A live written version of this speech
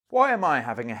Why am I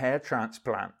having a hair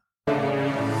transplant?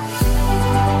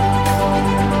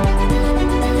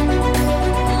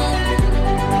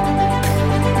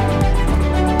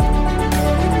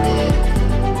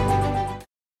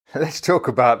 Let's talk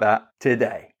about that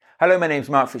today. Hello, my name's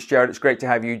Mark Fitzgerald. It's great to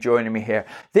have you joining me here.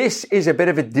 This is a bit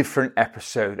of a different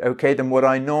episode, okay, than what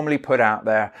I normally put out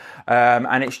there.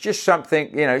 And it's just something,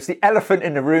 it's the elephant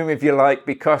in the room, if you like,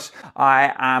 because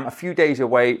I am a few days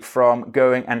away from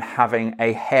going and having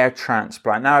a hair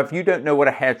transplant. Now, if you don't know what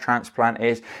a hair transplant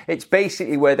is, it's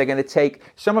basically where they're going to take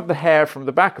some of the hair from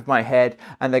the back of my head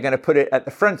and they're going to put it at the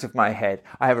front of my head.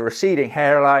 I have a receding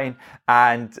hairline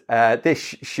and this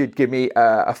should give me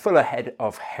a fuller head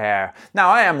of hair.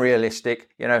 Now, I am realistic,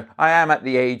 I am at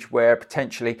the age where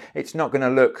potentially it's not going to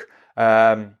look,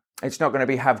 it's not going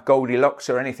to have Goldilocks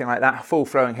or anything like that, full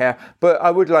flowing hair, but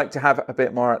I would like to have a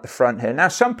bit more at the front here. Now,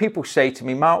 some people say to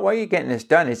me, Mark, why are you getting this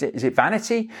done? Is it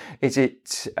vanity? Is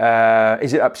it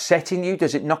upsetting you?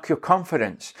 Does it knock your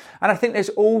confidence? And I think there's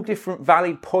all different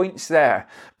valid points there,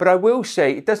 but I will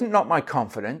say it doesn't knock my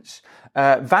confidence.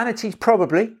 Vanity's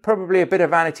probably a bit of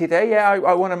vanity there. Yeah,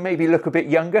 I want to maybe look a bit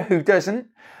younger. Who doesn't?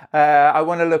 I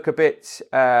want to look a bit,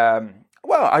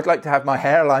 I'd like to have my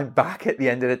hairline back at the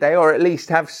end of the day, or at least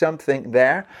have something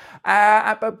there.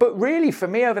 But really, for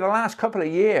me, over the last couple of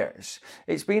years,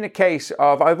 it's been a case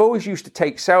of I've always used to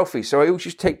take selfies. So I always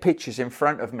used to take pictures in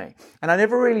front of me. And I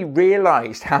never really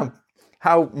realized how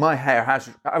my hair has,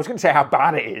 I was going to say how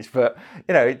bad it is, but,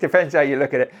 it depends how you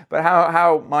look at it, but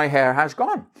how my hair has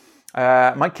gone.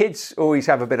 My kids always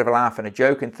have a bit of a laugh and a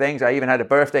joke and things. I even had a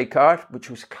birthday card, which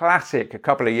was classic a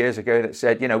couple of years ago, that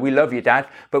said, we love you, Dad,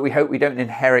 but we hope we don't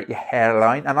inherit your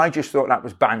hairline. And I just thought that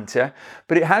was banter.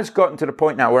 But it has gotten to the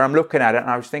point now where I'm looking at it and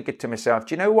I was thinking to myself,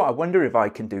 do you know what? I wonder if I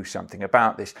can do something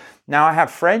about this. Now, I have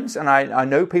friends and I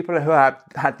know people who have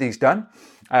had these done.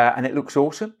 And it looks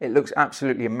awesome. It looks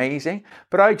absolutely amazing.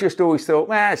 But I just always thought,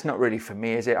 it's not really for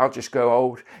me, is it? I'll just get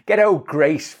old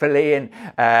gracefully and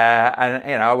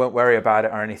I won't worry about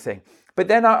it or anything. But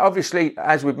then obviously,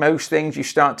 as with most things, you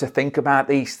start to think about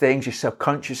these things. Your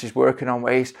subconscious is working on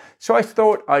ways. So I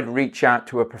thought I'd reach out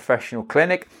to a professional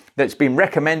clinic that's been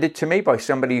recommended to me by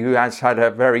somebody who has had a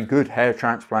very good hair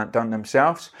transplant done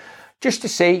themselves, just to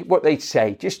see what they'd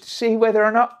say, just to see whether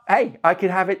or not, hey, I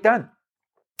could have it done.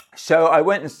 So I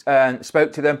went and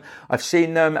spoke to them. I've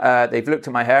seen them. They've looked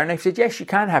at my hair and they've said, yes, you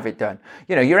can have it done.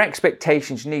 Your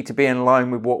expectations need to be in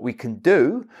line with what we can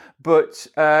do. But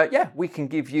we can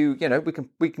give you,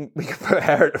 we can put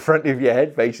hair at the front of your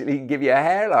head, basically, and give you a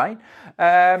hairline.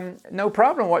 No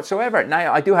problem whatsoever.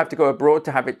 Now, I do have to go abroad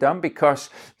to have it done because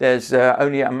there's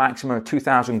only a maximum of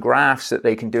 2,000 grafts that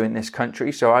they can do in this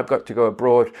country. So I've got to go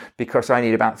abroad because I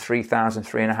need about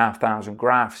 3,500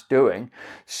 grafts doing.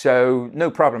 So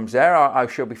no problems there. I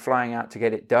shall be flying out to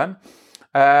get it done.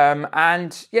 As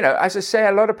I say,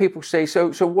 a lot of people say, so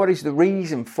what is the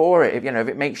reason for it? If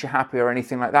it makes you happy or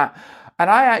anything like that.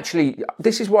 And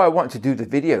this is why I want to do the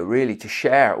video, really, to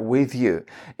share with you,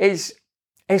 is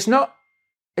it's not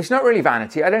really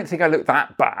vanity. I don't think I look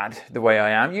that bad the way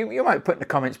I am. You might put in the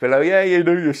comments below, yeah, you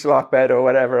do your slap head or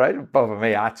whatever. It doesn't bother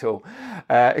me at all.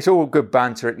 It's all good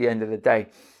banter at the end of the day.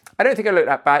 I don't think I look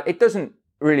that bad. It doesn't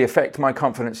really affect my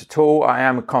confidence at all. I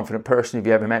am a confident person. If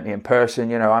you ever met me in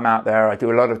person, I'm out there. I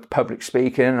do a lot of public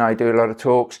speaking. I do a lot of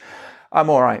talks. I'm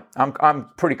all right. I'm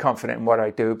pretty confident in what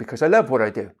I do because I love what I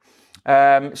do.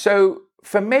 So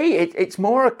for me, it's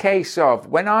more a case of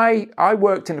when I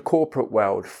worked in the corporate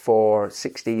world for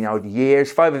 16 odd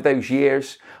years, 5 of those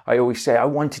years, I always say I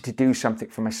wanted to do something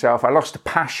for myself. I lost a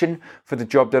passion for the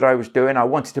job that I was doing. I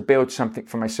wanted to build something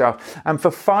for myself. And for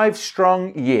 5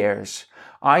 strong years,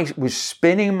 I was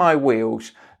spinning my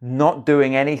wheels, not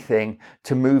doing anything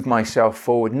to move myself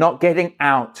forward, not getting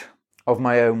out of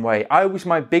my own way. I was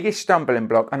my biggest stumbling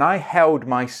block and I held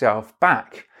myself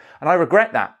back. And I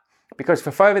regret that because for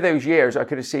 5 of those years, I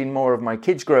could have seen more of my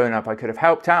kids growing up. I could have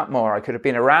helped out more. I could have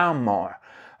been around more.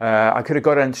 I could have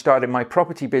got and started my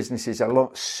property businesses a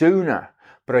lot sooner,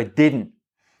 but I didn't.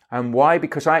 And why?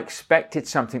 Because I expected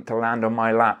something to land on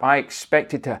my lap. I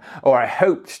expected to, or I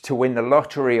hoped to win the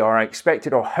lottery, or I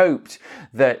expected or hoped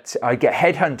that I'd get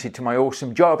headhunted to my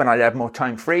awesome job and I'd have more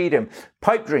time freedom.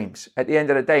 Pipe dreams at the end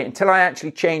of the day, until I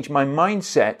actually changed my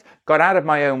mindset, got out of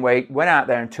my own way, went out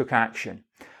there and took action.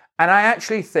 And I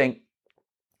actually think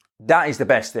that is the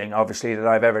best thing, obviously, that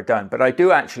I've ever done. But I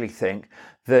do actually think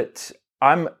that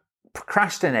I'm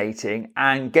procrastinating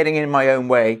and getting in my own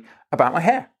way about my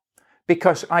hair.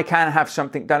 Because I can have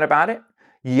something done about it.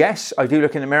 Yes, I do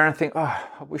look in the mirror and think, I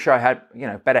wish I had,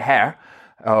 better hair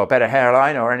or better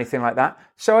hairline or anything like that.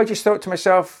 So I just thought to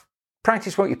myself,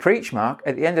 practice what you preach, Mark.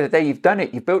 At the end of the day, you've done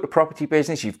it. You've built a property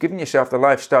business. You've given yourself the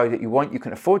lifestyle that you want. You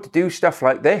can afford to do stuff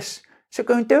like this. So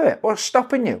go and do it. What's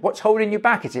stopping you? What's holding you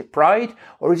back? Is it pride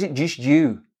or is it just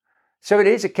you? So it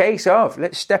is a case of,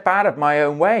 let's step out of my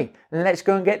own way and let's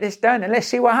go and get this done and let's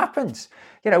see what happens.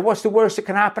 What's the worst that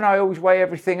can happen? I always weigh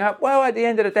everything up. Well, at the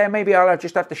end of the day, maybe I'll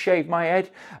just have to shave my head.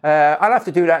 I'll have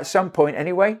to do that at some point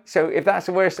anyway. So if that's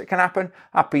the worst that can happen,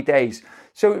 happy days.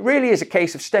 So it really is a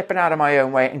case of stepping out of my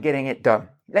own way and getting it done.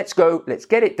 Let's go, let's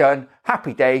get it done.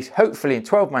 Happy days. Hopefully in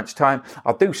 12 months' time,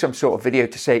 I'll do some sort of video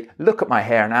to say, look at my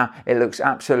hair now. It looks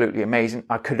absolutely amazing.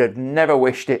 I could have never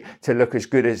wished it to look as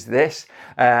good as this.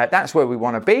 That's where we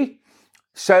want to be.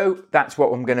 So that's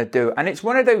what I'm going to do. And it's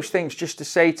one of those things just to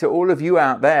say to all of you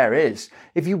out there is,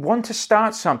 if you want to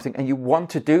start something and you want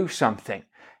to do something,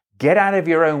 get out of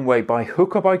your own way by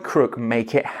hook or by crook,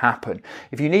 make it happen.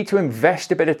 If you need to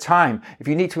invest a bit of time, if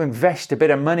you need to invest a bit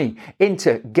of money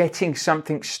into getting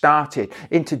something started,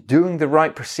 into doing the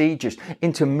right procedures,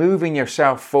 into moving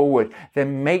yourself forward,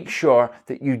 then make sure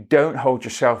that you don't hold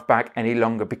yourself back any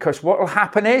longer. Because what will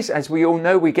happen is, as we all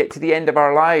know, we get to the end of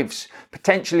our lives.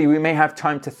 Potentially we may have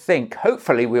time to think.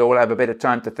 Hopefully we all have a bit of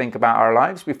time to think about our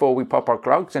lives before we pop our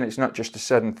clogs, and it's not just a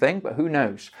sudden thing, but who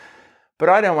knows? But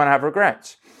I don't want to have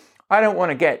regrets. I don't want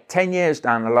to get 10 years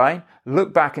down the line,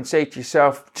 look back and say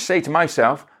to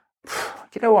myself,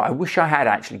 you know what, I wish I had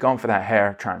actually gone for that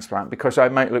hair transplant because I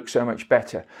might look so much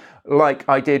better. Like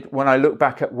I did when I look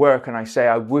back at work and I say,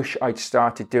 I wish I'd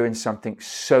started doing something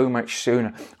so much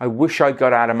sooner. I wish I'd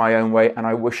got out of my own way and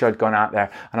I wish I'd gone out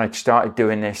there and I'd started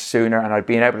doing this sooner and I'd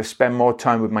been able to spend more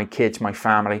time with my kids, my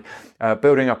family,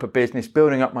 building up a business,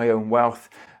 building up my own wealth.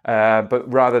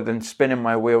 But rather than spinning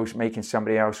my wheels, making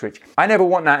somebody else rich. I never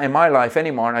want that in my life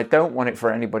anymore, and I don't want it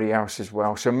for anybody else as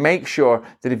well. So make sure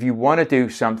that if you want to do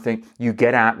something, you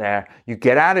get out there, you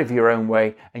get out of your own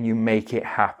way, and you make it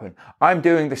happen. I'm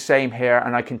doing the same here,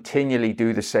 and I continually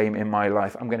do the same in my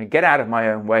life. I'm going to get out of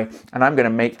my own way, and I'm going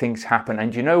to make things happen.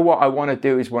 And you know what I want to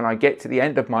do is when I get to the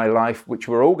end of my life, which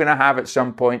we're all going to have at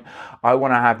some point, I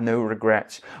want to have no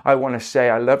regrets. I want to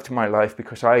say I loved my life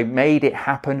because I made it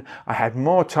happen. I had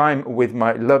more time with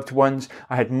my loved ones.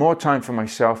 I had more time for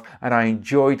myself and I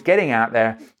enjoyed getting out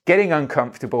there, getting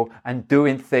uncomfortable and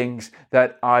doing things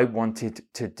that I wanted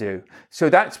to do. So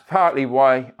that's partly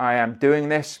why I am doing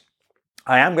this.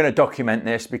 I am going to document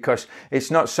this because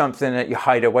it's not something that you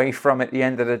hide away from at the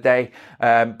end of the day.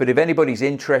 But if anybody's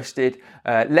interested,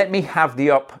 let me have the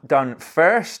op done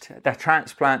first, the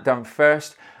transplant done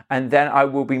first. And then I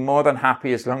will be more than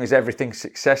happy, as long as everything's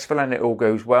successful and it all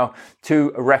goes well,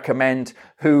 to recommend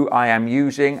who I am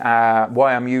using,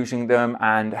 why I'm using them,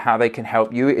 and how they can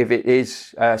help you if it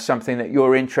is something that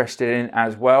you're interested in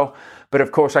as well. But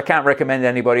of course, I can't recommend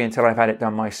anybody until I've had it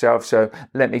done myself. So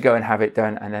let me go and have it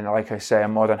done. And then, like I say,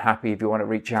 I'm more than happy if you want to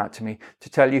reach out to me to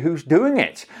tell you who's doing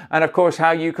it. And of course,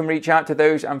 how you can reach out to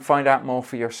those and find out more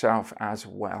for yourself as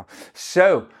well.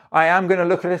 So I am going to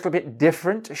look a little bit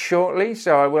different shortly.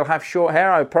 So I will have short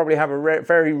hair. I probably have a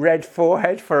very red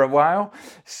forehead for a while.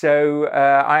 So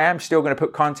I am still going to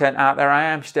put content out there. I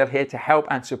am still here to help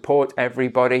and support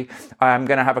everybody. I'm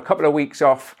going to have a couple of weeks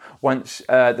off once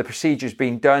the procedure's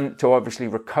been done to obviously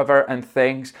recover and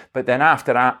things. But then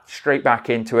after that, straight back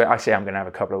into it. I say I'm going to have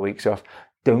a couple of weeks off.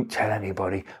 Don't tell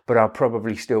anybody, but I'll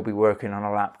probably still be working on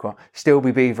a laptop, still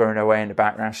be beavering away in the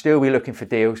background, still be looking for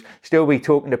deals, still be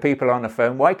talking to people on the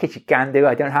phone. Why? Because you can do.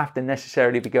 I don't have to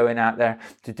necessarily be going out there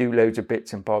to do loads of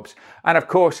bits and bobs. And of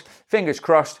course, fingers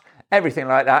crossed, everything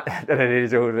like that, that it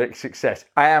is all a success.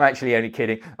 I am actually only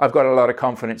kidding. I've got a lot of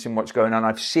confidence in what's going on.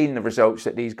 I've seen the results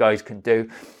that these guys can do.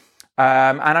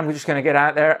 And I'm just going to get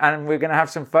out there and we're going to have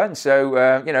some fun. So,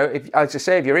 as I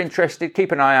say, if you're interested,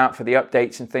 keep an eye out for the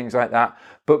updates and things like that.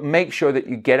 But make sure that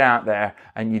you get out there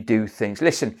and you do things.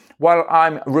 Listen, while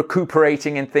I'm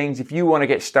recuperating in things, if you want to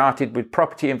get started with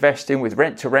property investing, with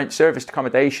rent-to-rent, serviced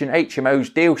accommodation,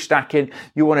 HMOs, deal stacking,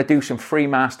 you want to do some free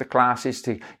masterclasses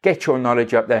to get your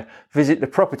knowledge up there, visit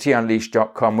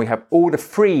thepropertyunleashed.com. We have all the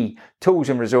free tools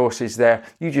and resources there.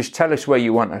 You just tell us where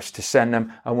you want us to send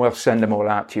them and we'll send them all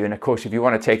out to you. And of course, if you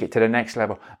want to take it to the next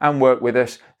level and work with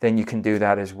us, then you can do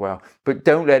that as well. But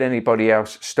don't let anybody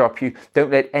else stop you. Don't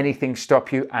let anything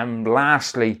stop you. And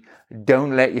lastly,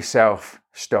 don't let yourself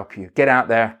stop you. Get out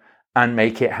there and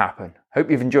make it happen.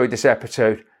 Hope you've enjoyed this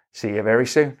episode. See you very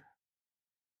soon.